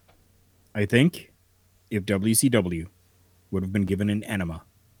 Okay. I think if WCW would have been given an enema,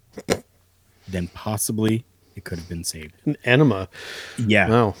 then possibly it could have been saved. An enema? Yeah.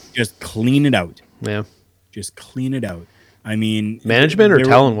 Wow. Just clean it out. Yeah. Just clean it out. I mean, management or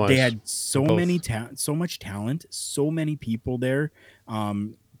talent-wise? They had so much talent, so many people there,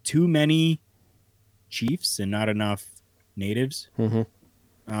 too many chiefs and not enough natives. Mm-hmm.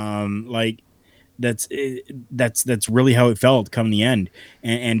 That's really how it felt come the end.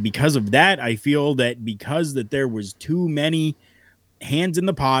 And because of that, I feel that because that there was too many hands in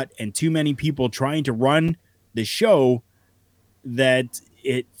the pot and too many people trying to run the show, that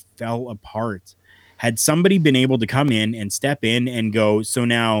it fell apart. Had somebody been able to come in and step in and go, so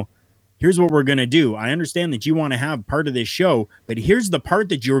now here's what we're going to do. I understand that you want to have part of this show, but here's the part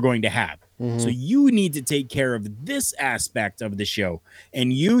that you're going to have. Mm-hmm. So you need to take care of this aspect of the show.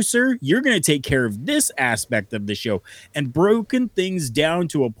 And you, sir, you're going to take care of this aspect of the show. And broken things down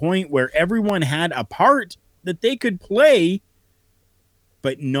to a point where everyone had a part that they could play,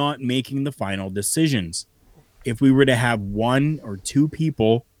 but not making the final decisions. If we were to have one or two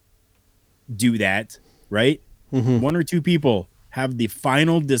people do that, right? Mm-hmm. One or two people have the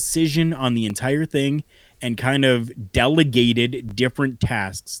final decision on the entire thing and kind of delegated different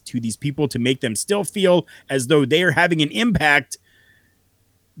tasks to these people to make them still feel as though they are having an impact,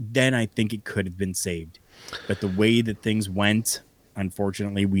 then I think it could have been saved. But the way that things went,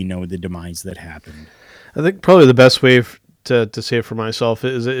 unfortunately, we know the demise that happened. I think probably the best way to say it for myself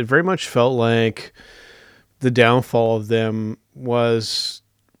is it very much felt like the downfall of them was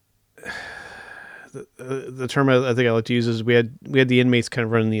the term I think I like to use is we had the inmates kind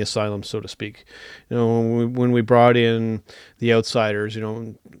of running the asylum, so to speak. When we brought in the outsiders,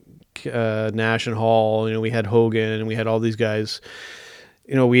 Nash and Hall, we had Hogan and we had all these guys.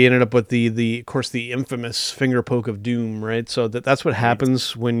 we ended up with of course, the infamous finger poke of doom, right? So that's what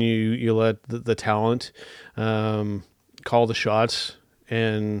happens when you let the talent call the shots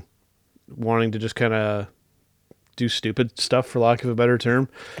and wanting to just kind of do stupid stuff, for lack of a better term.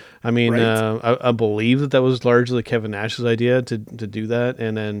 I mean, I believe that was largely Kevin Nash's idea to do that,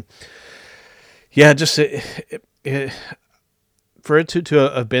 and then just for it to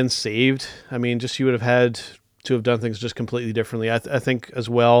have been saved. I mean, just you would have had to have done things just completely differently. I think as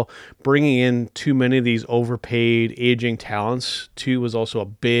well, bringing in too many of these overpaid aging talents too was also a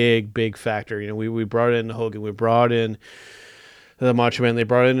big factor. We brought in Hogan, we brought in the Macho Man, they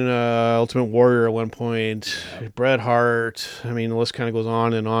brought in Ultimate Warrior at one point, Bret Hart. I mean, the list kind of goes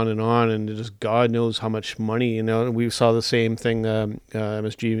on and on and on, and just God knows how much money. We saw the same thing.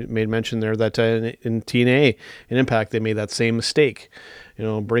 MSG made mention there that in TNA, in Impact, they made that same mistake.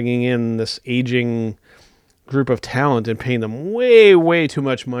 Bringing in this aging group of talent and paying them way too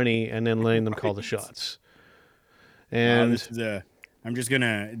much money, and then letting them call the shots. And this is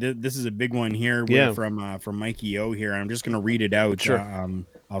a big one here from Mikey O here. I'm just gonna read it out. Sure.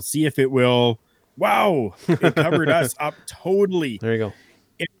 I'll see if it will. Wow, it covered us up totally. There you go.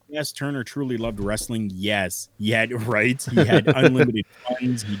 Yes, Turner truly loved wrestling. Yes, he had unlimited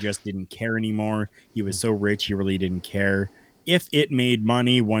funds. He just didn't care anymore. He was so rich, he really didn't care if it made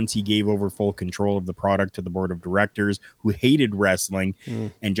money once he gave over full control of the product to the board of directors who hated wrestling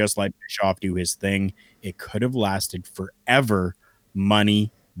and just let Bischoff do his thing. It could have lasted forever.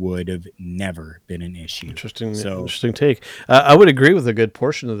 Money would have never been an issue. Interesting take. I would agree with a good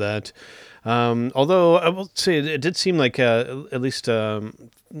portion of that. Although I will say it did seem like at least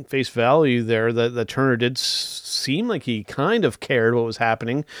face value there that Turner did seem like he kind of cared what was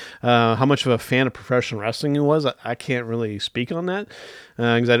happening. How much of a fan of professional wrestling he was, I can't really speak on that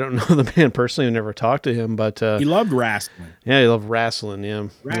because I don't know the man personally. I've never talked to him, but he loved wrestling. Yeah, he loved wrestling. Yeah,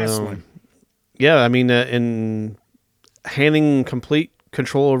 wrestling. I mean, in handing complete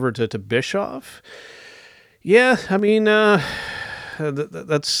control over to Bischoff. Yeah, I mean,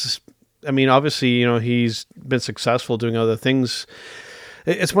 that's. I mean, obviously, he's been successful doing other things.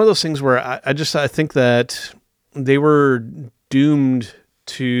 It's one of those things where I think that they were doomed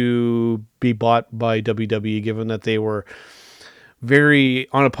to be bought by WWE, given that they were very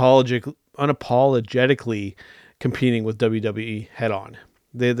unapologetically competing with WWE head on.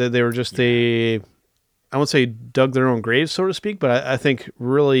 They were just I won't say dug their own grave, so to speak, but I think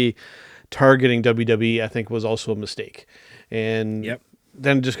really targeting WWE, I think, was also a mistake. And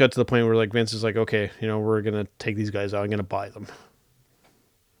then it just got to the point where Vince is like, okay, we're going to take these guys out. I'm going to buy them.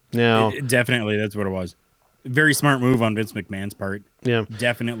 Now, definitely, that's what it was. Very smart move on Vince McMahon's part. Yeah,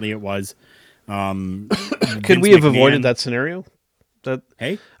 definitely it was. Could we have avoided that scenario?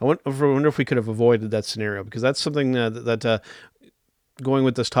 I wonder if we could have avoided that scenario, because that's something that going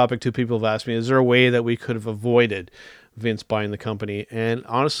with this topic, two people have asked me, is there a way that we could have avoided Vince buying the company? And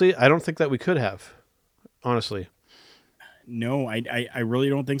honestly, I don't think that we could have. Honestly. No, I really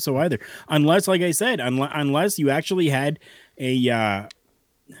don't think so either. Unless, like I said, unless you actually had a,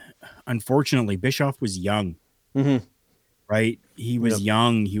 unfortunately, Bischoff was young, right? He was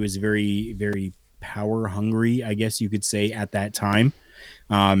young. He was very, very power hungry, I guess you could say, at that time.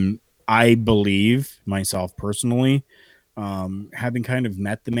 I believe myself personally, having kind of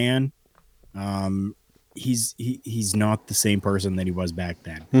met the man, he's not the same person that he was back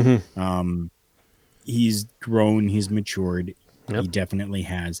then. He's grown, he's matured. He definitely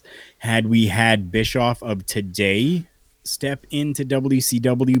has. Had we had Bischoff of today step into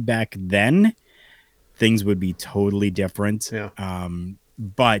WCW back then, things would be totally different.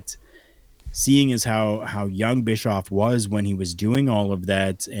 But seeing as how young Bischoff was when he was doing all of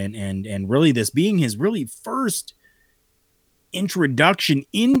that, and really this being his really first introduction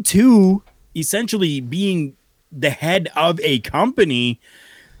into essentially being the head of a company,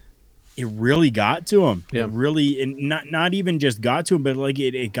 it really got to him. It really, and not even just got to him, but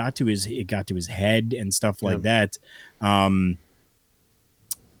it got to his head and stuff like that.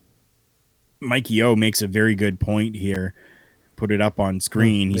 Mikey O makes a very good point here. Put it up on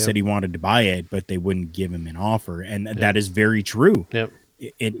screen. He said he wanted to buy it, but they wouldn't give him an offer, and that is very true.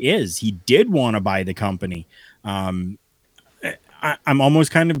 It is. He did want to buy the company. I'm almost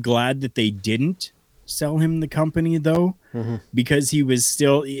kind of glad that they didn't sell him the company, though, because he was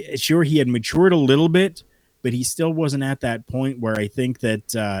still, sure, he had matured a little bit, but he still wasn't at that point where I think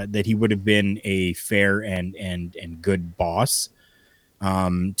that he would have been a fair and good boss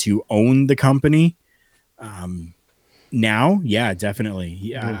to own the company. Now,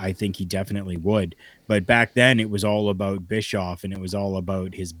 definitely. I think he definitely would. But back then it was all about Bischoff, and it was all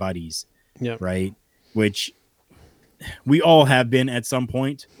about his buddies. Right. Which we all have been at some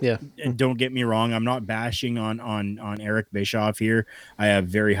point. Yeah. And don't get me wrong. I'm not bashing on Eric Bischoff here. I have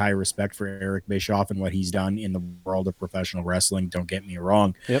very high respect for Eric Bischoff and what he's done in the world of professional wrestling. Don't get me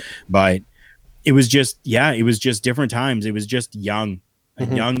wrong. Yep. But it was just different times. It was just young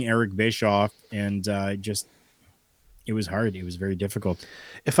Eric Bischoff. And it was hard. It was very difficult.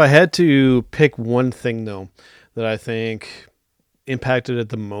 If I had to pick one thing, though, that I think impacted it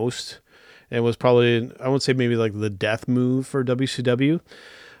the most, it was probably, I won't say maybe like the death move for WCW,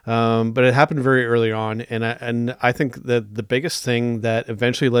 but it happened very early on. And I think that the biggest thing that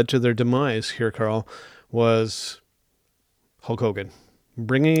eventually led to their demise here, Carl, was Hulk Hogan.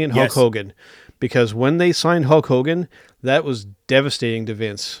 Bringing in Hulk Hogan. Because when they signed Hulk Hogan, that was devastating to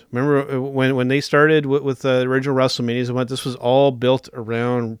Vince. Remember when they started with the original WrestleManias and what, this was all built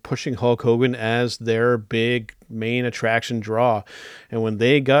around pushing Hulk Hogan as their big main attraction draw. And when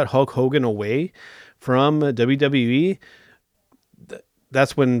they got Hulk Hogan away from WWE,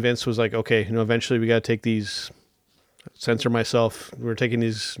 that's when Vince was like, okay, eventually we got to take these, censor myself, we're taking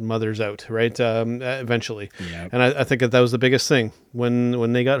these mothers out, right? Eventually. Yep. And I think that was the biggest thing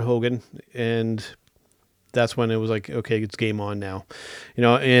when they got Hogan, and that's when it was like, okay, it's game on now,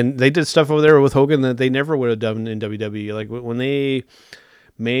 and they did stuff over there with Hogan that they never would have done in WWE. Like when they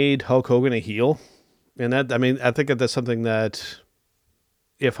made Hulk Hogan a heel, and I think that that's something that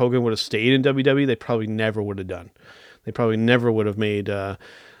if Hogan would have stayed in WWE, they probably never would have done. They probably never would have made, the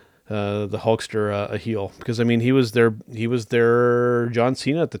Hulkster a heel, because he was their John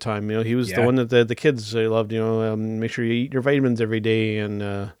Cena at the time. He was the one that the kids loved. Make sure you eat your vitamins every day and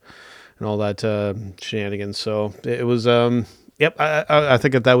all that shenanigans. So it was I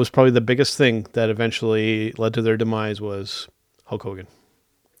think that was probably the biggest thing that eventually led to their demise was Hulk Hogan.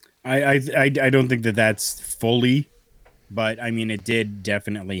 I don't think that that's fully, but it did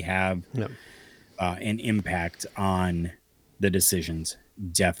definitely have an impact on the decisions.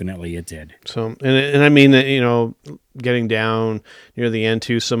 Definitely it did. So, and getting down near the end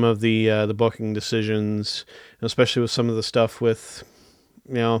to some of the booking decisions, especially with some of the stuff with,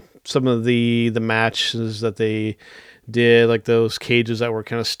 some of the matches that they did, like those cages that were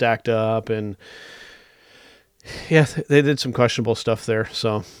kind of stacked up, and they did some questionable stuff there.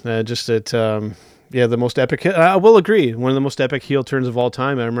 So the most epic, I will agree, one of the most epic heel turns of all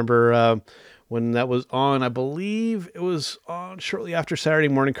time. I remember, when that was on, I believe it was on shortly after Saturday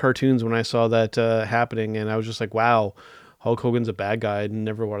morning cartoons when I saw that happening, and I was just like, wow, Hulk Hogan's a bad guy. I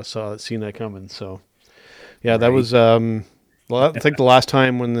never would have seen that coming. So, yeah, that was, I think the last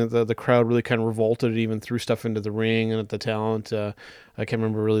time when the crowd really kind of revolted, even threw stuff into the ring and at the talent. I can't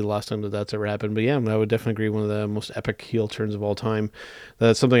remember really the last time that's ever happened. But yeah, I would definitely agree, one of the most epic heel turns of all time.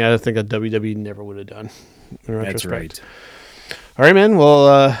 That's something I think that WWE never would have done. That's right. All right, man.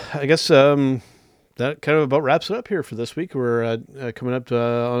 Well, I guess that kind of about wraps it up here for this week. We're coming up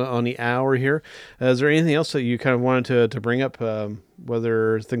on the hour here. Is there anything else that you kind of wanted to bring up,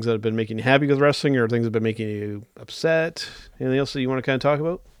 whether things that have been making you happy with wrestling or things that have been making you upset? Anything else that you want to kind of talk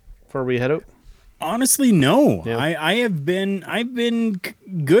about before we head out? Honestly, no. Yeah. I've been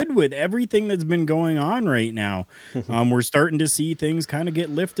good with everything that's been going on right now. We're starting to see things kind of get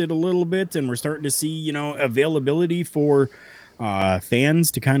lifted a little bit, and we're starting to see, availability for fans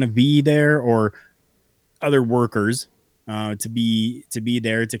to kind of be there, or other workers to be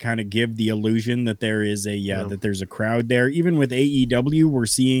there to kind of give the illusion that there is that there's a crowd there. Even with AEW, we're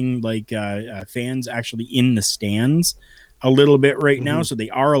seeing fans actually in the stands a little bit right now, so they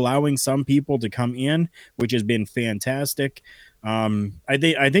are allowing some people to come in, which has been fantastic. I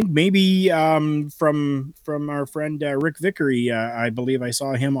think maybe from our friend Rick Vickery, I believe I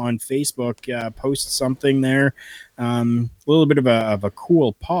saw him on Facebook post something there, a little bit of a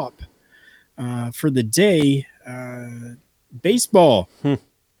cool pop for the day. Baseball,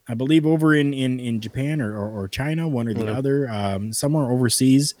 I believe over in Japan or China, one or the other, somewhere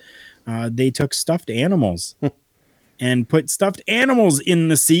overseas, they took stuffed animals and put stuffed animals in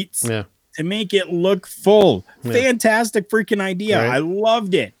the seats to make it look full. Fantastic freaking idea. Right. I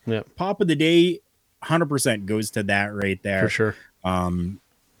loved it. Pop of the day 100% goes to that right there. For sure. Other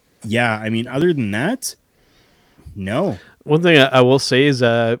than that, no. One thing I will say is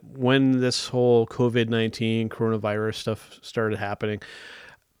when this whole COVID-19 coronavirus stuff started happening,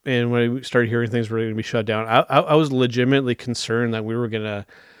 and when I started hearing things were going to be shut down, I was legitimately concerned that we were going to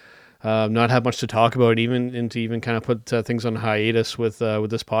not have much to talk about, even kind of put things on hiatus with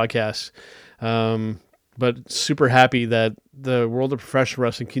this podcast. But super happy that the world of professional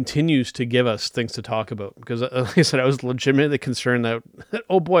wrestling continues to give us things to talk about, because like I said, I was legitimately concerned that,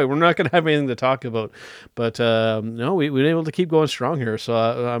 oh boy, we're not going to have anything to talk about. But no, we've been able to keep going strong here. So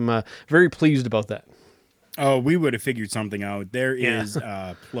I'm very pleased about that. Oh, we would have figured something out. There is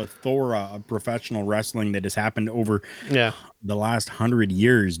a plethora of professional wrestling that has happened over the last 100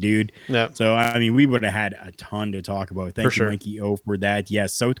 years, dude. Yeah. So, I mean, we would have had a ton to talk about. Thank you, Mikey O, for that.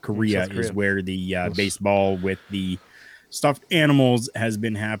 Yes, South Korea is where the baseball with the stuffed animals has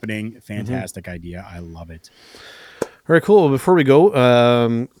been happening. Fantastic idea. I love it. All right, cool. Before we go,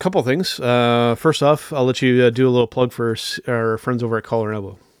 a couple of things. First off, I'll let you do a little plug for our friends over at Collar and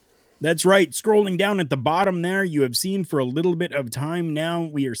Elbow. That's right. Scrolling down at the bottom there, you have seen for a little bit of time now,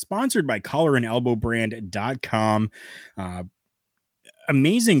 we are sponsored by collarandelbowbrand.com.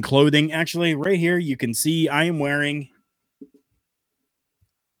 Amazing clothing. Actually, right here, you can see I am wearing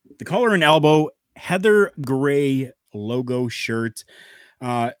the Collar and Elbow Heather Gray logo shirt.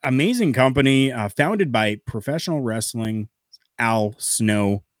 Amazing company, founded by professional wrestling Al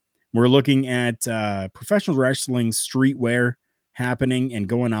Snow. We're looking at professional wrestling streetwear happening and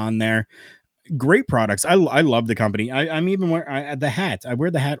going on there. Great products. I love the company. I'm even wearing the hat. I wear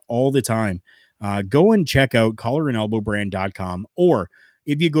the hat all the time. Go and check out collarandelbowbrand.com, or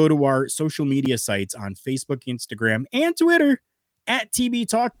if you go to our social media sites on Facebook, Instagram, and Twitter at TB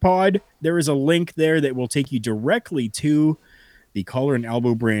Talk Pod, there is a link there that will take you directly to the Collar and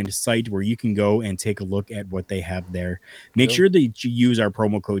Elbow Brand site where you can go and take a look at what they have there. Make sure that you use our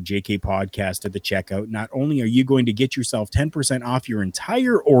promo code JK Podcast at the checkout. Not only are you going to get yourself 10% off your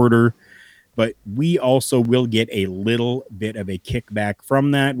entire order, but we also will get a little bit of a kickback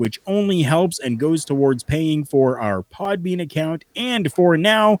from that, which only helps and goes towards paying for our Podbean account and for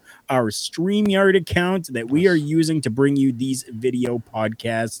now our StreamYard account that we are using to bring you these video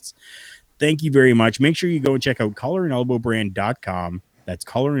podcasts. Thank you very much. Make sure you go and check out collarandelbowbrand.com. That's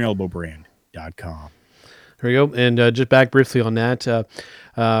collarandelbowbrand.com. There we go. And just back briefly on that.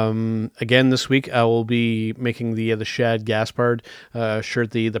 Again, this week I will be making the Shad Gaspard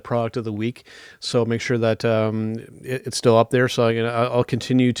shirt, the product of the week. So make sure that it's still up there. So I'll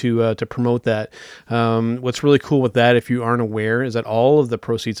continue to promote that. What's really cool with that, if you aren't aware, is that all of the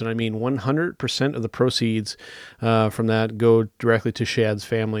proceeds, and I mean 100% of the proceeds from that, go directly to Shad's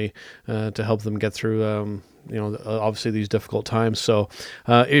family to help them get through obviously these difficult times. So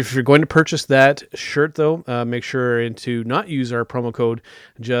if you're going to purchase that shirt, though, make sure to not use our promo code,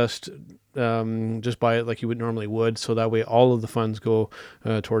 just buy it like you would normally would. So that way all of the funds go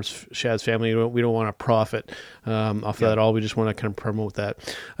towards Shad's family. We don't want to profit off of that at all. We just want to kind of promote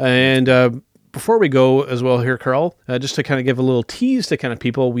that. And before we go as well here, Carl, just to kind of give a little tease to kind of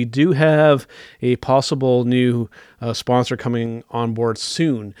people, we do have a possible new sponsor coming on board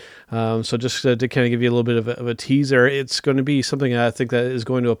soon. So just to kind of give you a little bit of a teaser, it's going to be something I think that is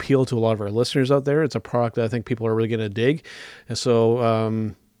going to appeal to a lot of our listeners out there. It's a product that I think people are really going to dig. And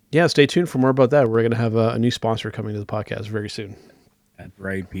so, stay tuned for more about that. We're going to have a new sponsor coming to the podcast very soon. That's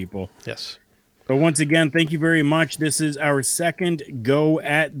right, people. Yes. But once again, thank you very much. This is our second go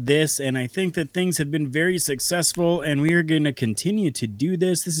at this, and I think that things have been very successful, and we are going to continue to do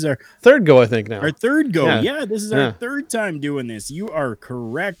this. This is our third go, I think, now. Our third go. Yeah, this is our third time doing this. You are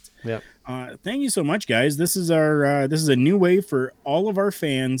correct. Yeah. Thank you so much, guys. This is our this is a new way for all of our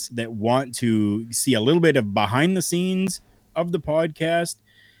fans that want to see a little bit of behind the scenes of the podcast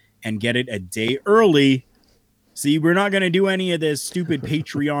and get it a day early. See, we're not going to do any of this stupid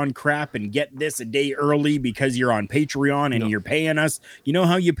Patreon crap and get this a day early because you're on Patreon and you're paying us. You know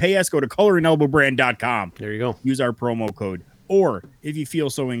how you pay us? Go to collarandelbowbrand.com. There you go. Use our promo code. Or if you feel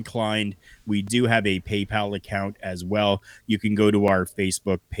so inclined, we do have a PayPal account as well. You can go to our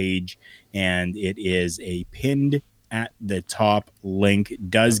Facebook page, and it is a pinned at the top link. It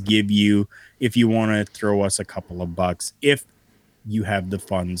does give you, if you want to throw us a couple of bucks, if you have the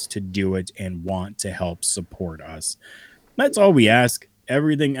funds to do it and want to help support us. That's all we ask.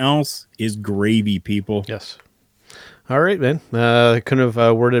 Everything else is gravy, people. Yes. All right, man. I couldn't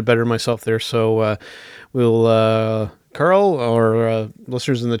have worded it better myself there. So we'll, Carl, or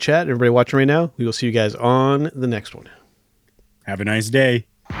listeners in the chat, everybody watching right now, we will see you guys on the next one. Have a nice day.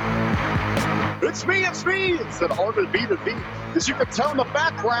 It's me. It's an honor to be the beat. As you can tell in the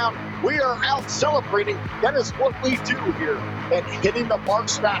background, we are out celebrating. That is what we do here at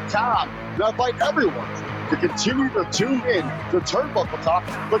hittingthemarks.com. And I invite everyone to continue to tune in to Turnbuckle Talk,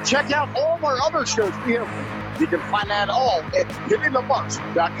 but check out all of our other shows we have. You can find that all at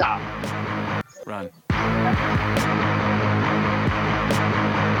hittingthemarks.com. Run.